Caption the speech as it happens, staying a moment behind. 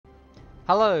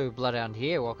Hello, Bloodhound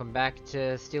here. Welcome back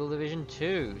to Steel Division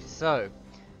 2. So,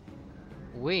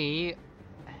 we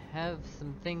have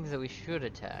some things that we should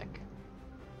attack.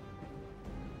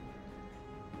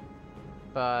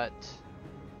 But...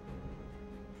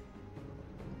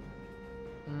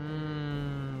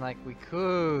 like we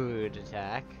could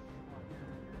attack.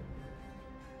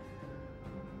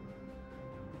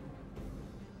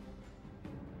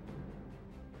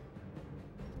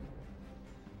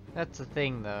 That's the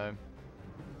thing, though.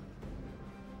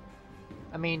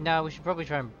 I mean, no, we should probably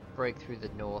try and break through the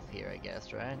north here, I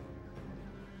guess, right?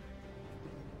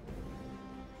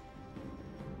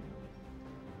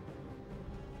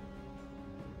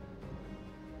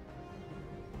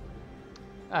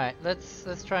 Alright,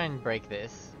 let's try and break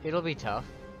this. It'll be tough.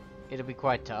 It'll be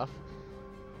quite tough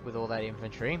with all that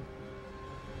infantry.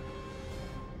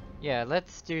 Yeah,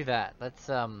 let's do that. Let's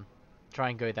try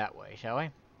and go that way, shall we?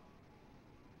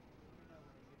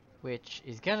 Which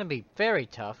is gonna be very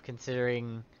tough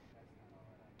considering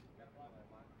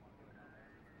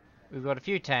we've got a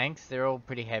few tanks. They're all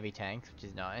pretty heavy tanks, which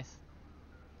is nice.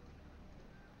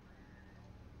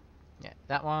 Yeah,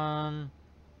 that one.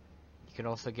 You can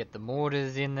also get the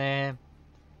mortars in there.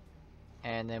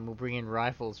 And then we'll bring in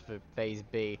rifles for phase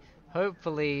B.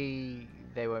 Hopefully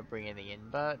they won't bring anything in,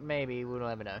 but maybe, we'll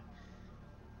never know.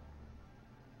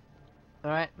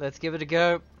 Alright, let's give it a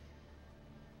go.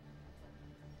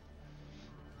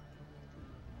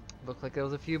 Looked like there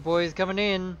was a few boys coming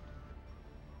in.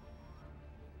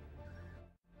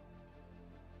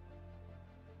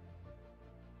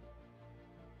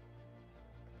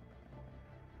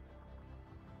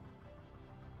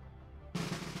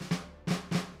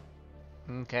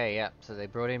 Okay, yeah, so they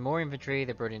brought in more infantry,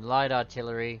 they brought in light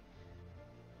artillery.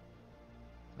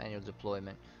 Manual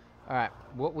deployment. Alright,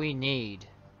 what we need.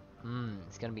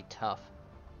 It's gonna be tough.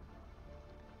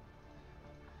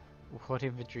 What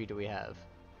infantry do we have?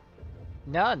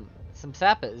 None! Some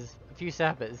sappers. A few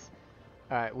sappers.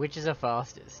 Alright, which is the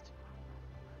fastest?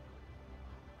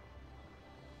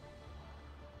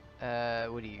 What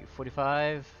are you?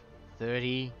 45?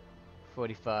 30?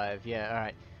 45. Yeah,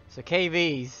 alright. So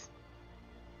KVs.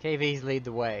 KVs lead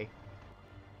the way.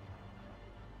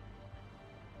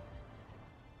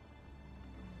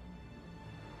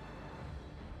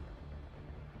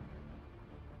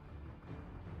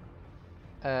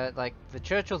 Like, the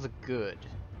Churchills are good.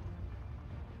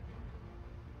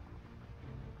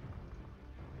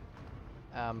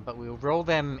 But we'll roll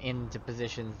them into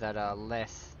positions that are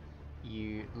less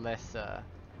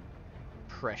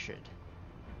pressured.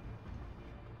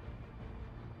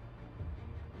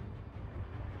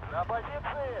 На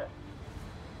позиции!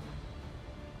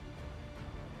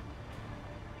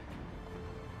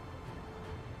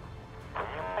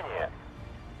 Внимание!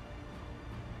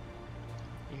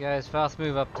 You guys fast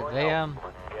move up to there.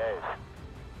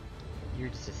 You're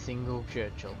just a single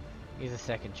Churchill. Here's a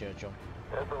second Churchill.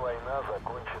 Эта война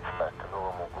закончится к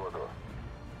Новому году.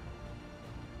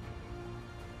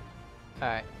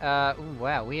 Alright, ooh,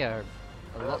 wow, we are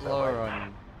a lot lower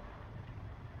on...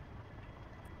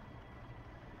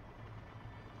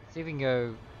 See if we can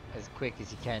go as quick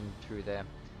as you can through there.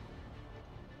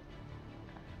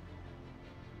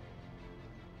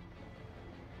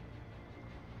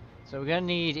 So we're gonna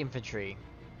need infantry.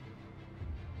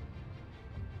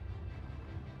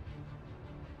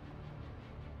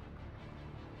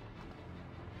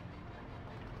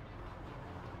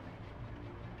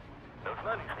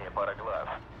 Нужна лишняя пара глаз.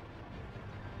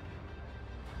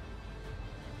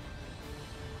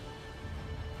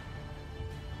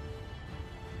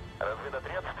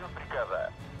 Разведотряд ждет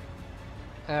приказа.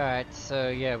 Alright, so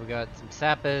yeah, we got some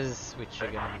sappers, which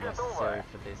are gonna be necessary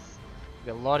for this.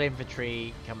 We've got a lot of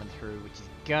infantry coming through, which is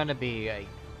gonna be a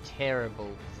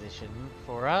terrible position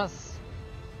for us.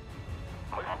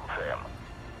 Мы слушаем.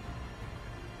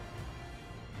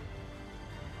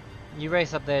 You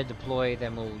race up there, deploy,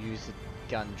 then we'll use the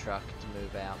gun truck to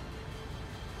move out.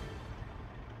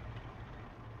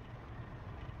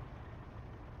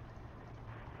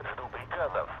 Жду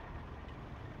приказов.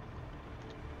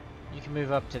 You can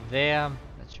move up to there,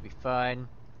 that should be fine.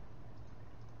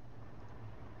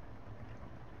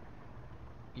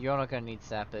 You're not gonna need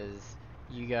sappers,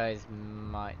 you guys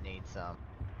might need some.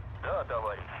 Да,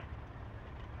 товарищ.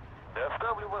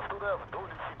 Доставлю вас туда в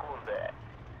долю секунды.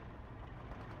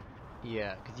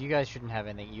 Yeah, because you guys shouldn't have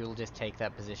anything, you'll just take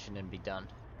that position and be done.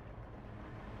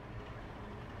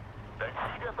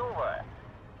 Такси готово.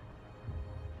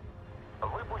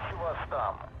 Выпущу вас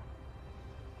там.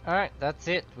 Alright, that's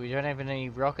it. We don't have any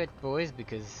rocket, boys,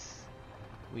 because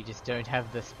we just don't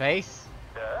have the space.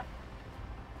 Да?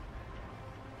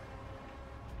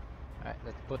 Alright,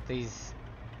 let's put these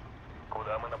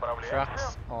Куда мы направляемся?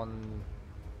 trucks on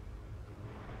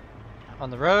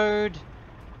the road,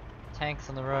 tanks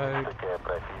on the road. Такая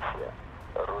профессия.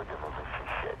 Родину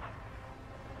защищать.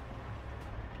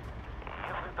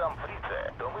 Если там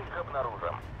фрицы, то мы их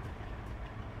обнаружим.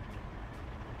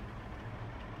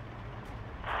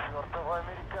 Чёртова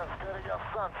американская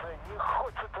радиостанция не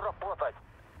хочет работать.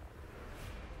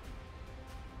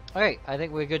 Okay, I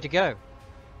think we're good to go.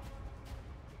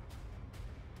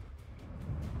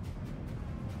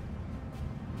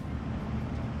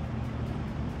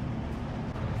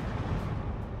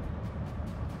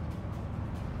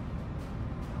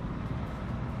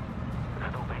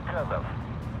 Жду приказов.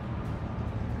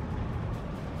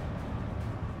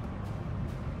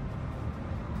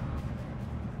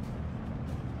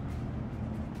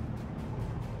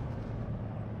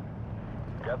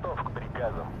 Готов к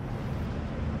приказам.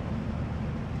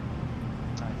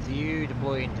 So you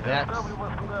deploy into that. Доставлю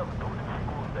вас туда в доли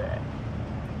секунды.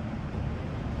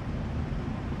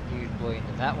 You deploy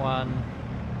into that one.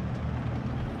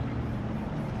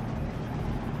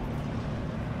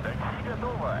 Такси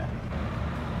готово.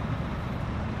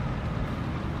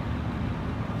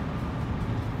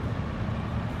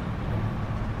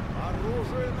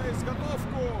 Оружие на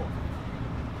изготовку!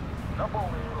 На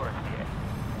полной скорости.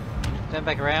 Turn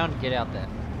back around, get out there.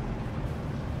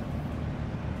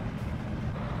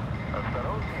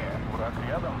 Осторожнее, враг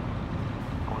рядом.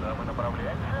 Куда мы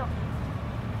направляемся?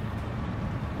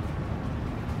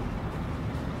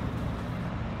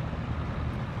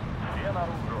 Все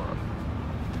наружу.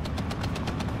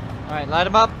 Alright, light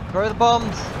them up, throw the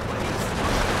bombs.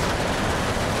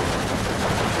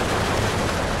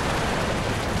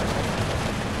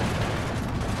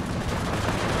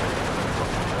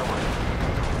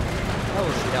 That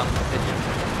was a dumb decision.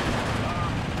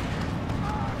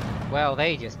 Well,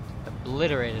 they just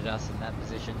obliterated us in that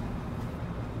position.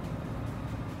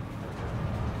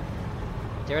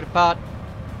 Tear it apart.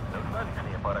 Нужна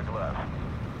лишняя пара глаз.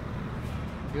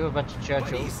 You're a bunch of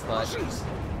Churchills, Борис, but ложись!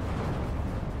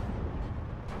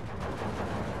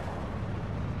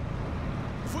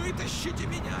 Вытащите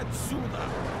меня отсюда!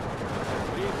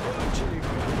 Прикончили!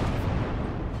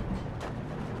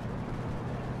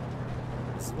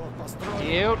 Взвод построен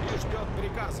Дьют. и ждет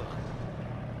приказа.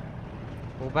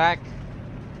 pull back.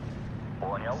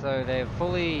 Понял. So they've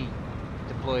fully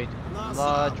deployed Назад!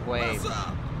 large waves.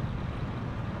 Назад!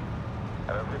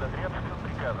 Разведотряд ждет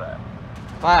приказа.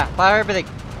 Fire everything.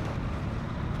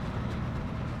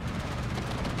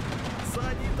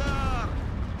 Санитар!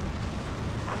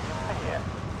 Внимание.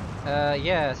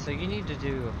 Yeah, so you need to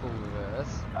do a full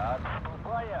reverse.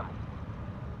 Отступаем.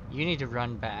 You need to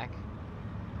run back.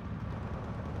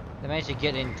 They managed to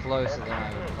get in closer than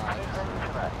I would like.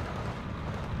 Приграничено.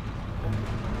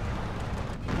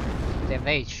 Damn,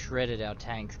 they shredded our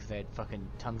tanks because they had fucking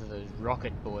tons of those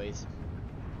rocket boys.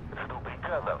 Жду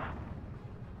приказов.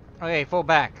 Okay, fall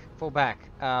back. Fall back.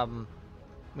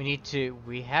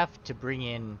 We have to bring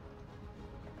in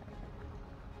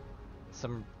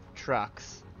some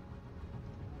trucks.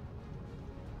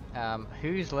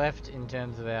 Who's left in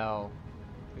terms of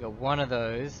we got one of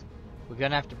those. We're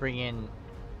gonna have to bring in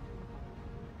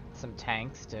some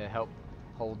tanks to help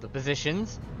hold the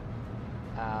positions.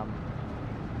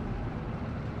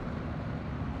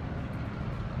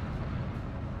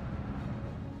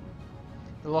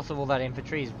 The loss of all that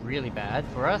infantry is really bad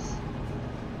for us.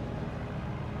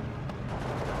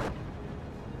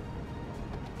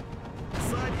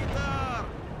 Санитар!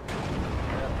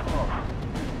 Готов.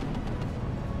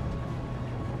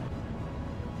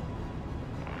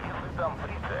 Если там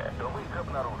фрицы, то мы их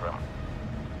обнаружим.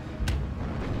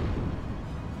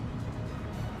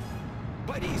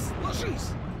 Борис,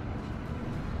 ложись!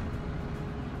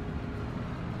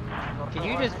 Can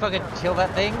you just fucking kill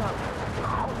that thing?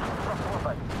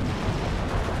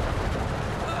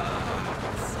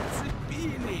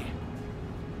 Зацепили!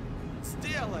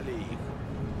 Сделали их!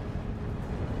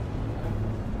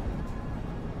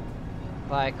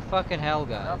 Like fucking hell,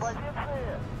 На guys.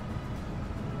 позиции.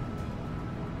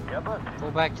 Готовьтесь.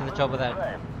 Fall back to the top of that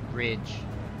Выезжаем. ridge.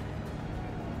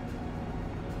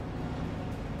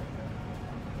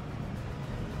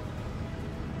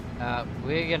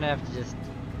 We're gonna have to just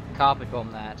carpet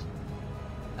bomb that.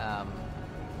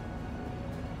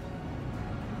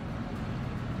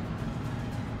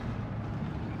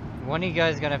 One of you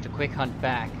guys is gonna have to quick hunt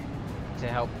back to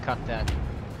help cut that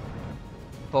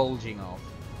bulging off.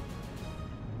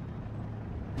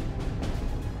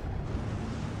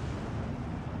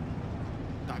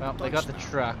 Так Well, they got the точно.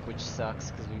 truck, which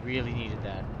sucks because we really needed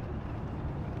that.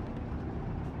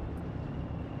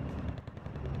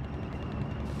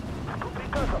 Жду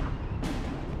приказов.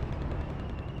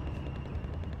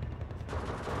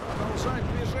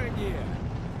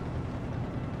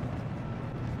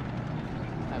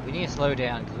 We need to slow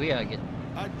down because we are getting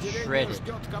Отделение shredded.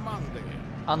 ждет команды.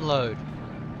 Unload.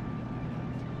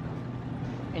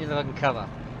 Into the fucking cover.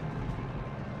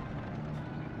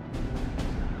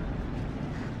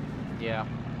 Yeah.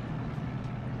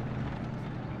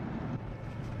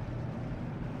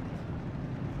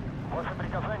 Ваше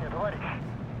приказание, товарищ.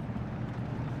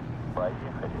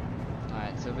 Поехали.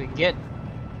 Alright, so we've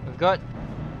got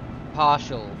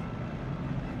partial.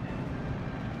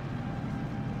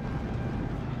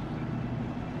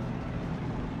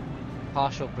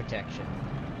 Partial protection.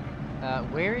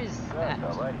 Where is Да, that?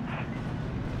 товарищ.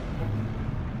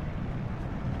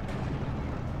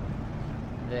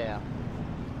 There.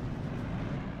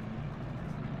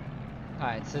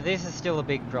 Alright, so this is still a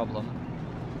big problem.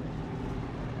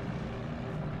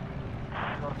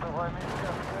 Чёртова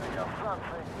американская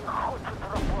станция не хочет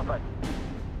работать.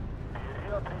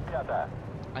 Вперед, ребята.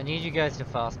 I need you guys to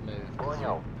fast move. 'Cause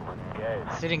Понял. Выдвигаюсь.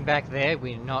 sitting back there,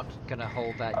 we're not gonna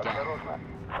hold that down. Осторожно.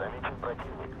 Замечен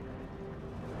противник.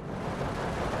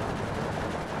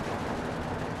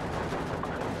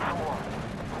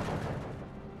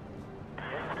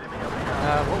 Есть для меня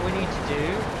приказ. What we need to do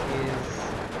is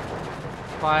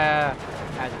fire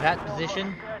at that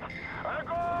position.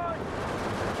 Огонь!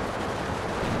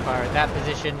 Fire at that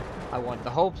position. I want the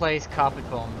whole place carpet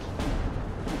bombed.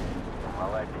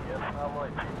 Молодец,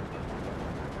 молодец.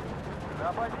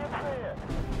 На позиции!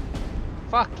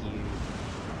 Fuck you.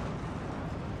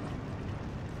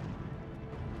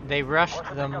 They rushed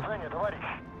Ваше them. приказание, товарищ.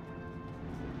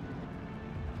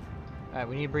 Alright,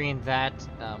 we need to bring in that.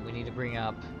 We need to bring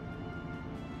up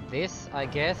this, I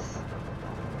guess.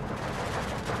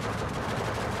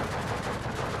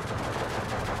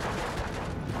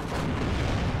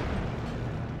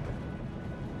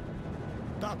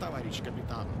 Да, товарищ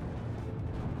капитан.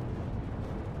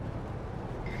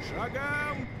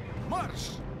 Шагом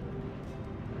марш!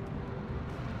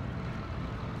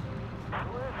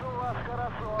 Слышу вас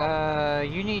хорошо.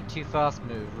 You need to fast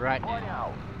move right now.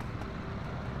 Понял.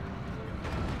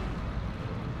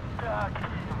 Так,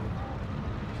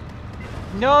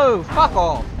 No, fuck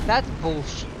off. That's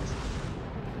bullshit.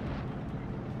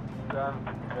 танк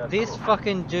готов. This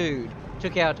fucking dude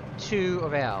took out 2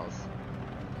 of ours.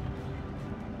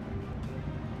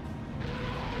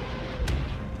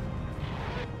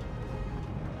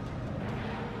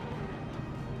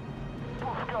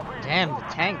 Пусковые Damn, the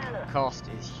tank орудия. cost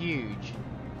is huge.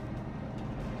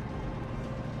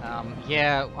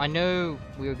 Yeah, I know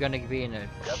we were gonna be in a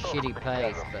shitty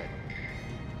place, but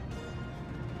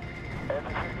Это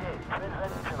Сергей, цель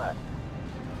замечена.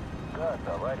 Да,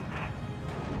 товарищ.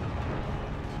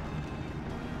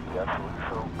 Я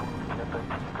слышал, это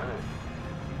тигры.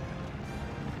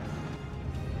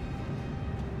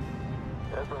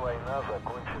 Эта война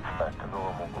закончится к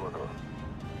Новому году.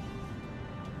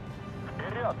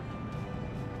 Вперед!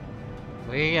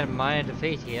 we're gonna minor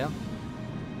defeat here.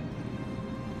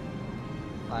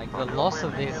 Like, the loss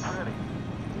of this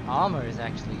armor is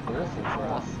actually awful for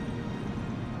us.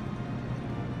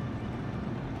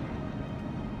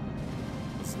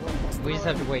 We just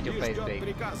have to wait till phase B.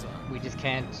 Приказа. We just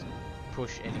can't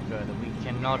push any further. We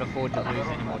cannot afford to lose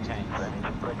any more tanks.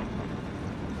 Заметен противник.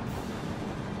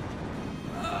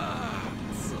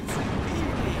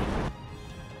 Зацепили.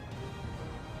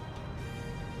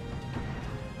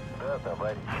 Да,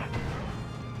 товарищ.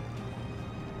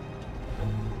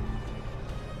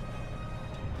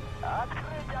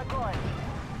 Открыть огонь!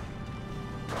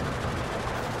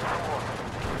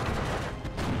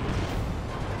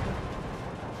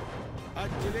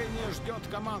 Отделение ждет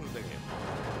команды.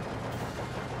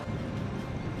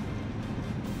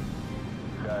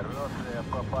 Хорошее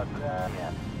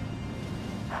попадание.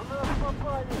 В нас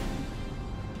попали!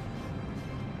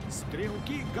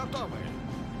 Стрелки готовы.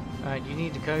 Alright, you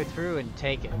need to go through and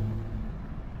take it.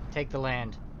 Take the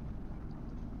land.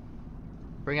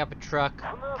 Bring up a truck,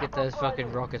 get those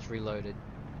fucking rockets reloaded.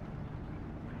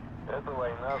 Эта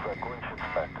война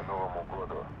закончится к Новому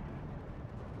году.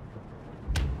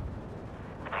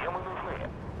 Где мы нужны?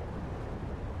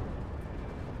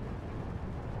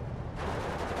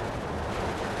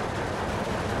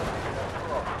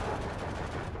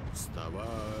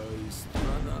 Вставай,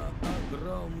 страна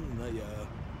огромная.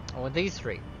 I want these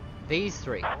 3. These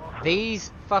 3.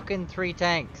 These fucking 3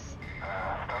 tanks.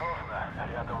 Осторожно,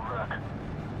 рядом враг.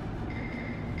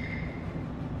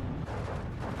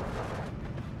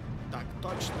 Так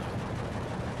точно.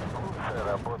 Лучшая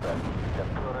работа,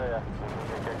 которая у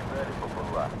меня когда-либо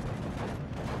была.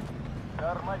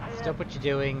 Тормози! Stop what you're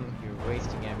doing, you're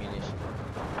wasting ammunition.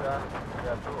 Танк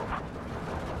готов.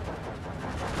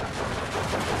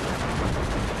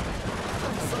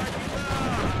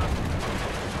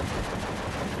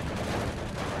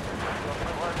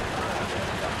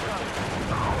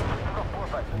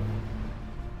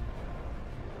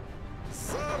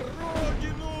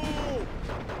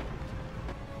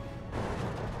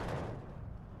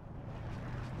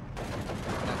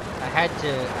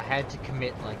 had to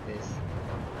commit like this.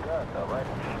 Да, товарищ.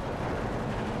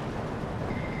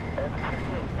 Это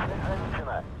Сергей, цель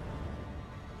замечена.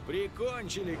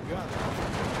 Прикончили, гад.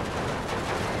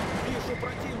 Вижу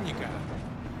противника.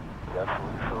 Я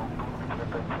слышал, тут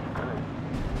где-то тигры.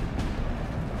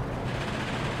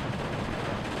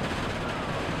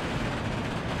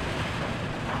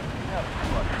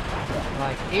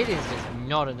 Like, it is just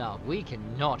not enough. We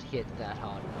cannot hit that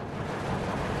hard.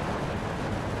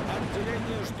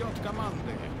 Отделение ждет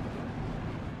команды.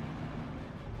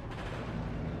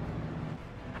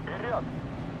 Вперед!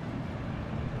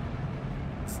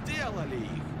 Сделали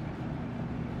их.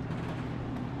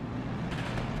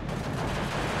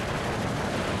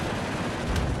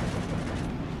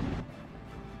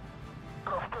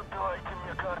 Просто дайте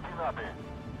мне координаты.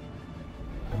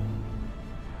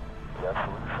 Я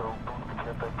слышал, тут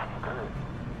где-то тигры.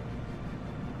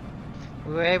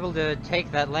 We were able to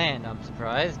take that land, I'm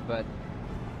surprised, but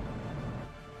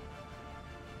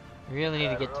we really need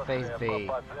to get to phase B. Хорошее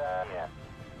попадание.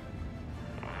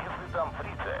 Если там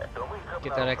фрицы, то мы их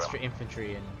Get that обнаружим. extra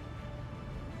infantry in.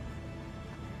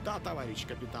 Да, товарищ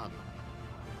капитан.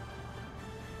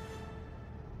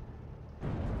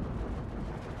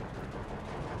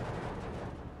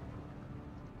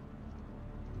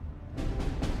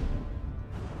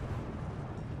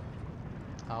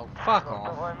 Oh, fuck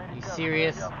off. You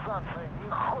serious?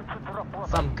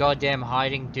 Some goddamn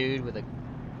hiding dude with a...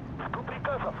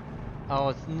 Oh,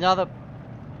 it's another...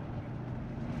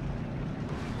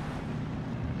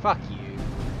 Fuck you.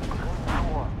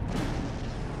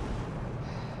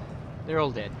 They're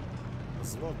all dead.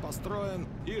 Взвод построен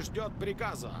и ждет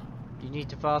приказа. You need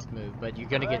to fast move, but you're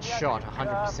gonna get shot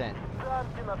 100%.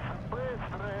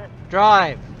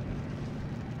 Drive!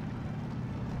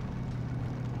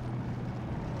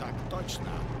 Так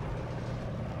точно.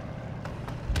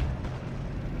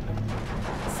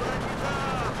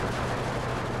 Санитар!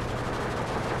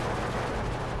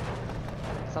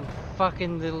 Some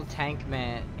fucking little tank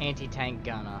man, anti-tank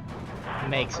gunner,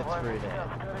 makes it through there.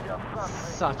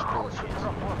 Such bullshit.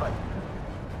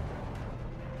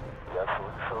 Я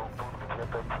слышал, тут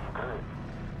где-то тигры.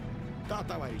 Да,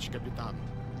 товарищ капитан.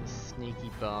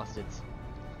 Sneaky bastards.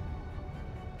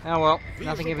 Oh well,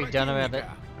 nothing can be done about it.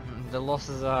 The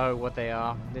losses are what they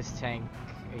are. This tank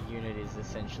unit is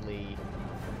essentially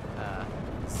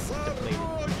За depleted.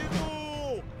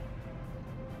 родину!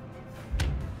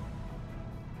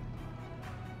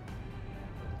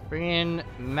 Bring in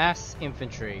mass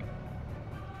infantry.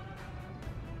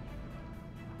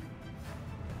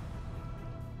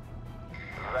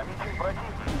 Заметен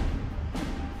противник.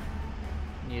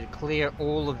 Need to clear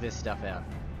all of this stuff out.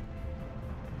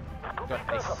 Got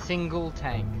a single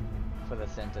tank for the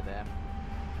center there.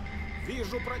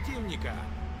 Вижу противника.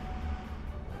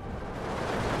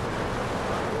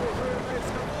 Оружие на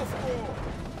изготовку!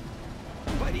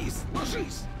 Борис,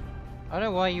 ложись! I don't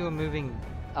know why you were moving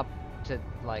up to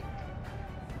like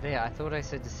there. I thought I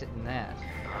said to sit in that.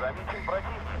 Заметен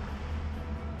противник.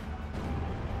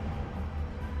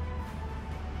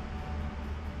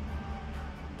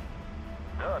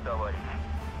 Да, товарищ.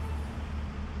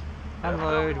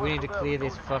 Unload, we need to clear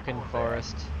this fucking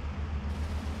forest.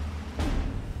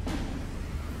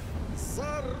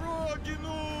 За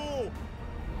родину!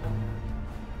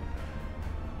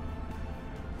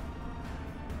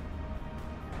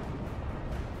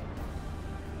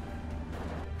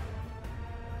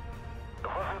 В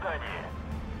ожидании.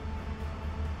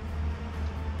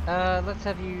 Let's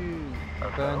have you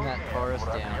burn that forest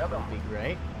down. That would be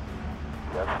great.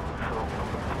 Я слышал,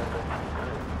 тут где-то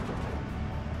тигры.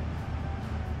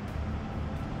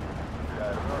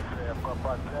 Хорошее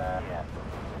попадание.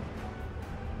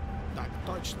 Так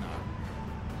точно.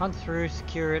 Hunt through,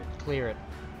 secure it, clear it.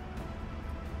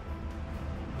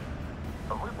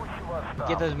 Выпусти вас там.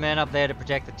 Get those men up there to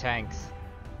protect the tanks.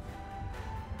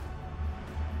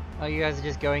 Oh, you guys are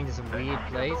just going to some weird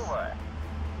place? Готово.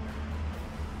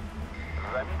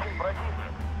 Заметен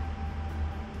противник.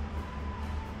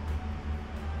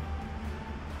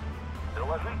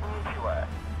 Доложить нечего.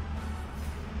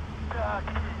 Так,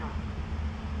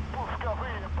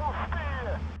 пусковые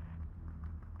пустые.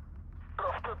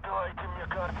 Просто дайте мне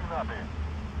координаты.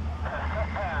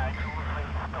 Ха-ха-ха, грустная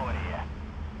история.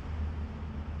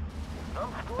 Нам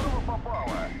здорово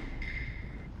попало.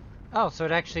 Oh, so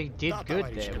it actually did good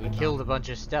there. We killed a bunch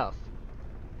of stuff.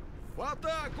 В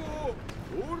атаку!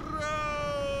 Ура!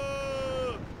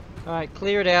 Alright,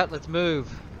 clear it out, let's move.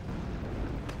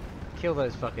 Kill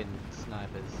those fucking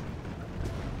snipers.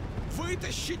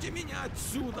 Вытащите меня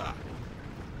отсюда!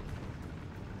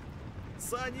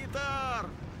 Санитар!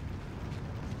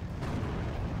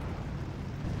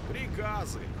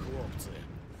 Приказы, хлопцы.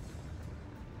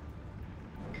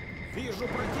 Вижу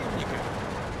противника.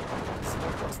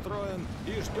 Строй построен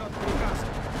и ждет приказа.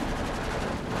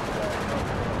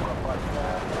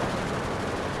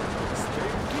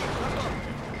 Стрелки готовы.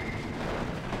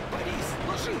 Борис,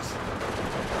 ложись.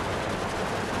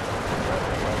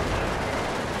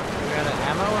 We got an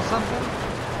ammo or something?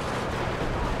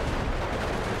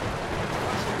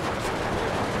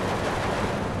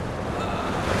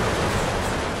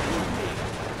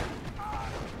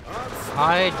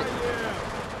 Hide.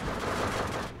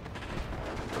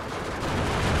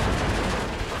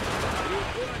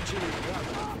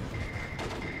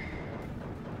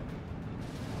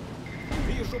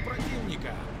 Вижу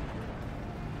противника.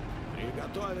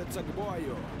 Приготовиться к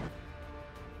бою.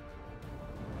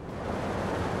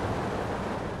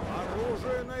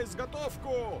 Оружие на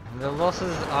изготовку. The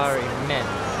losses are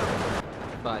immense,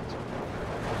 but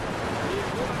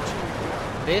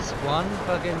this one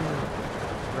fucking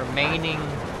remaining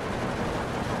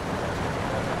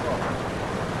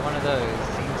one of those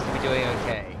seems to be doing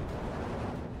okay.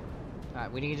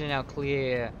 Alright, we need to now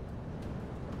clear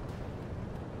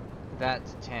that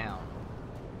town.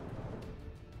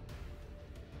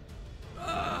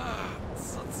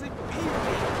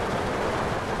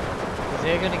 Because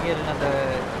they're gonna get another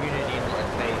unit in at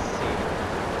phase C.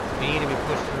 We need to be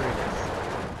pushed through this.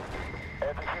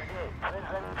 Это Сергей, цель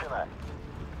замечена.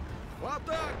 В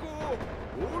атаку!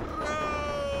 Ура!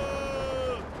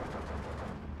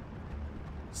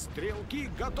 Стрелки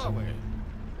готовы.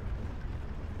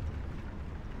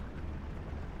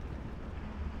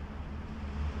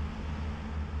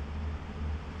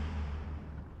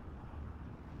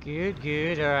 Good,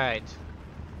 good, alright.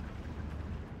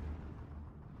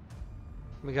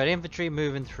 We got infantry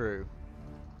moving through.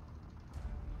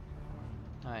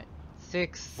 Alright,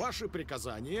 6 Ваши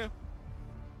приказания.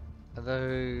 of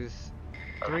those,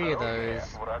 3 of those.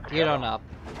 Get on up.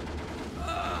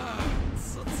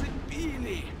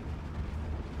 Зацепили.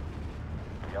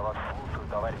 Я вас слушаю,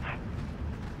 товарищ.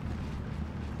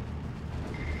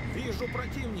 Вижу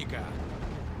противника.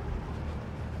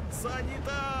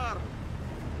 Санитар!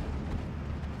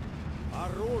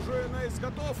 Оружие на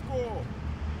изготовку.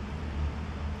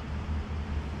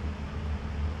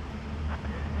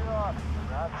 Вперед!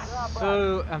 На запад!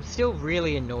 So, I'm still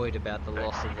really annoyed about the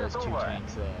loss of those 2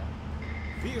 tanks there.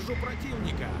 Вижу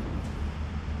противника.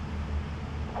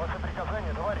 Ваше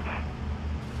приказание, товарищ.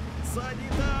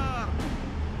 Санитар!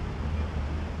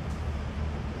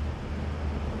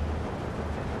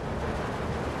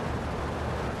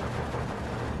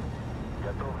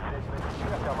 Готов взять на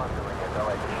себя командование,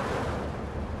 товарищ.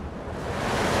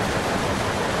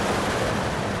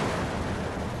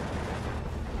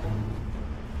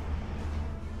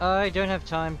 I don't have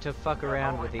time to fuck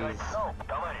around with these.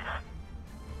 Товарищ.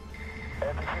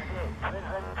 Это Сергей, цель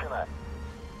замечена.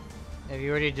 Have you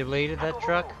already deleted that Что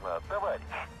truck? нужно, товарищ?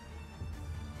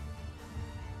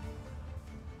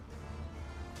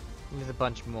 There's a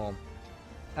bunch more.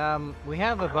 We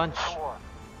have a bunch. Хорошо.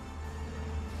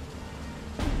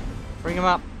 Bring them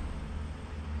up.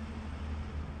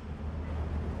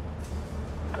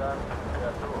 Танк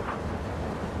готов.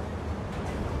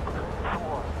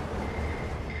 Хорошо.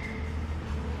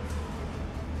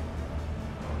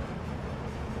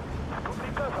 Что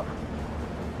приказов?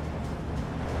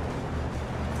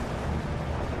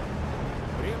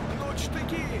 Примкнуть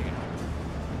штыки.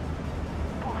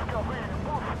 Пусковые,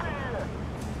 пустые.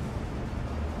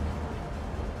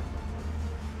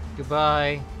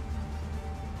 Goodbye.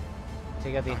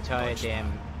 Take out the entire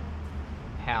damn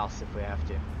house if we have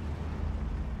to.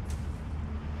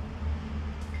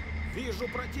 Вижу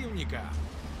противника.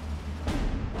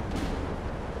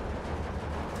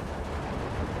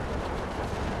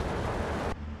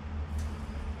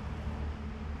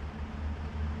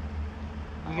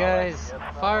 You guys,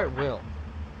 fire at will.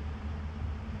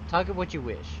 Target what you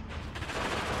wish.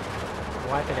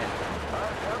 Wipe it out.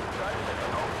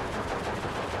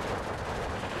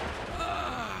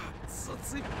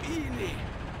 Зацепили.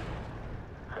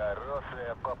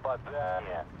 Хорошее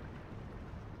попадание.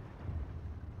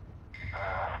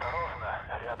 Осторожно,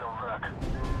 рядом враг.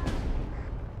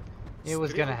 It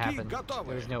was gonna Стрелки happen. готовы.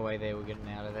 There was no way they were getting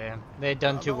out of there. They'd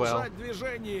done too well. Продолжать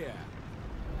движение.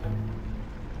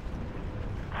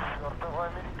 Чёртова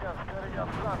американская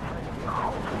радиостанция не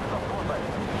хочет работать.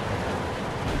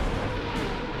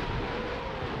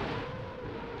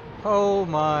 Oh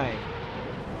my.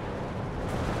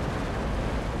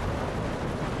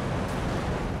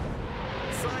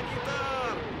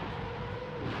 Санитар!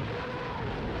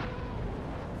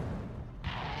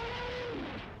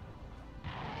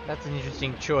 That's an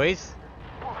interesting choice.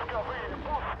 Пусковые,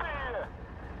 пустые.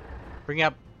 Bring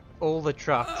up all the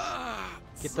trucks.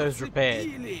 Get those repaired.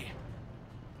 Зацепили.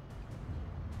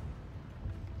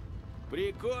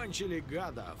 Прикончили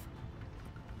гадов.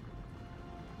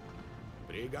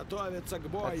 Приготовиться к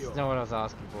бою. That's not what I was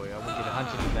asking for. I want you to hunt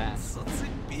into that.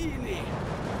 Зацепили.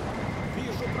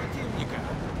 Вижу противника.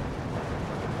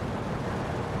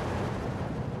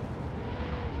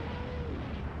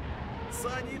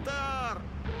 Санитар!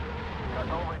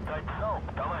 Готовы дать залп,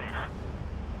 товарищ.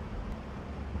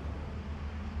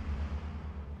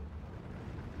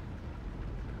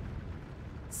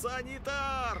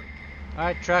 Санитар!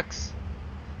 Alright, trucks.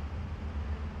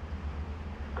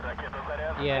 Ракета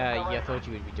заряжена, Yeah, I товарищ. thought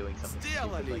you would be doing something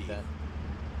stupid like that.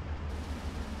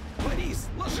 Борис,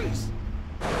 ложись!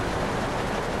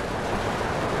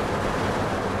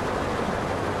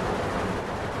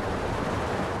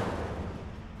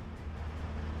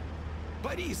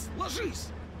 Борис,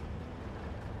 ложись!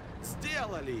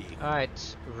 Сделали их!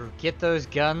 Alright, get those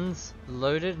guns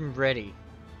loaded and ready.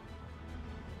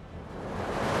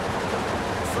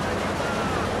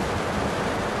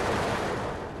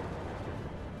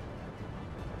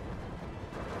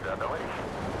 Да, товарищ.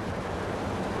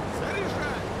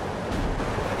 Заряжай!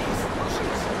 Борис,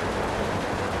 ложись!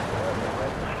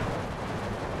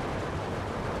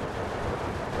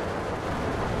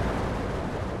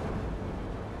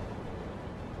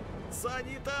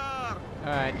 Санитар!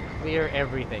 Alright, clear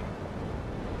everything.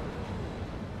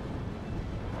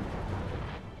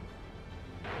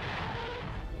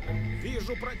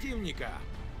 Вижу противника!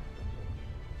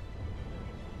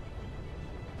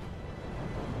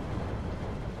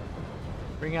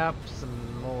 Bring up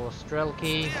some more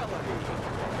Strelki. Сделали!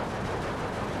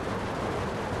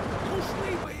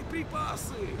 Нужны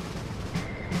боеприпасы!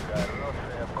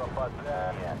 Хорошее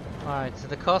попадание. Alright, so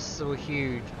the costs were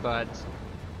huge, but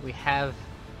we have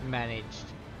managed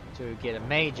to get a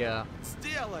major.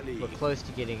 Сделали! We're close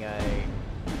to getting a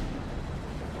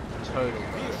total.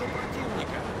 Вижу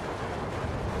противника!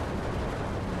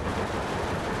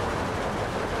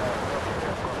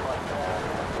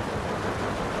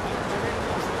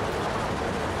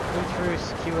 Go through,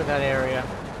 secure that area.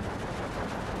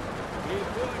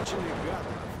 Прикончили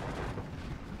гадов!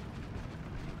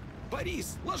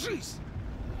 Борис, ложись!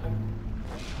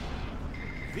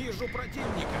 Вижу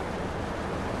противника!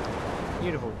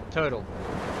 Beautiful, total.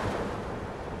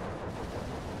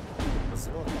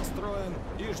 Взвод построен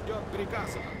и ждет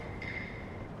приказа.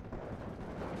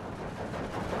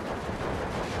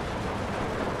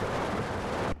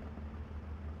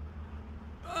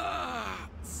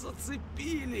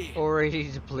 Зацепили!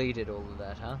 Already depleted all of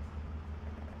that, huh?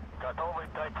 Готовы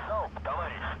дать залп,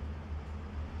 товарищ.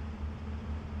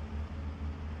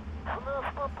 В нас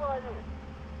попали.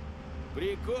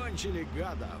 Прикончили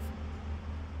гадов!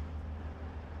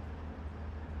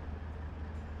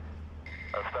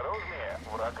 Осторожнее,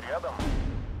 враг рядом.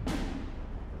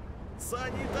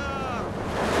 Санитар!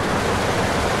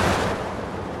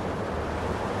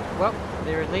 Well,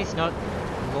 they're at least not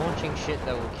launching shit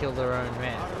that will kill their own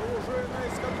men. Оружие на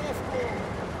изготовку!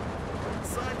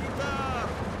 Санитар!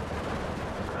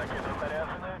 Ракета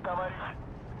заряжена, товарищ.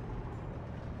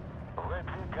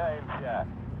 Выдвигаемся.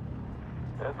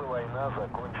 Эта война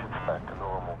закончится к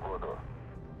Новому году.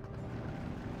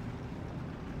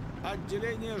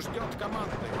 Отделение ждет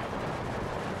команды.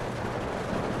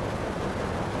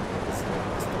 Взвод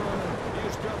построен и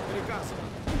ждет приказа.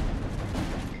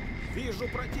 Вижу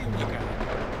противника.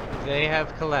 They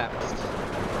have collapsed.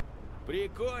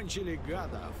 Прикончили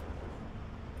гадов.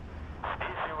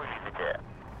 Здесь вы видите.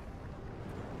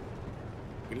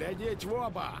 Глядеть в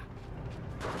оба.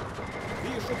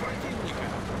 Вижу противника.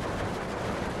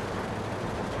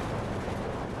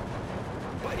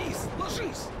 Борис,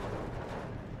 ложись!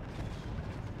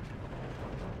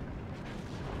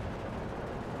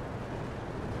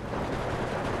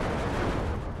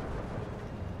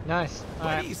 Nice.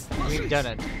 Alright, Борис, we've ложись! done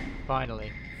it.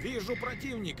 Finally. Вижу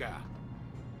противника.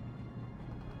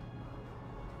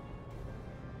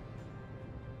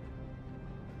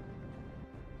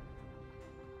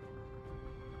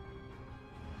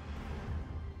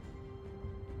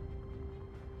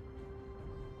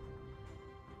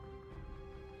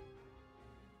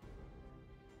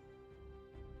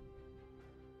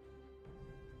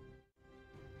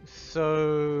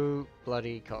 So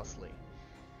bloody costly.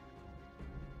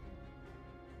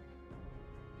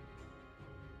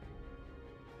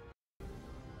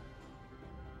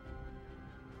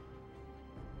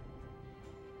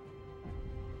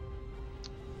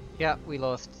 Yeah, we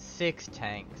lost 6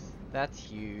 tanks. That's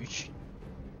huge.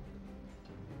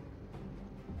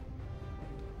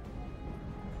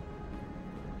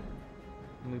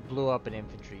 And we blew up an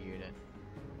infantry unit.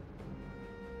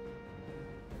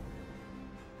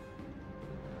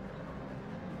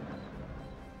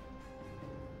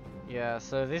 Yeah,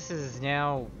 so this is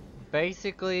now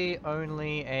basically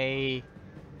only a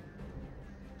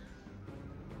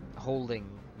holding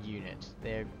unit.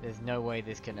 There's no way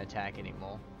this can attack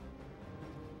anymore.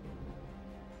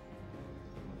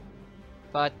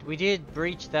 But we did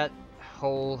breach that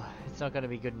hole. It's not going to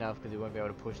be good enough because we won't be able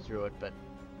to push through it, but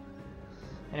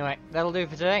anyway, that'll do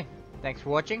for today. Thanks for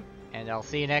watching, and I'll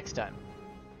see you next time.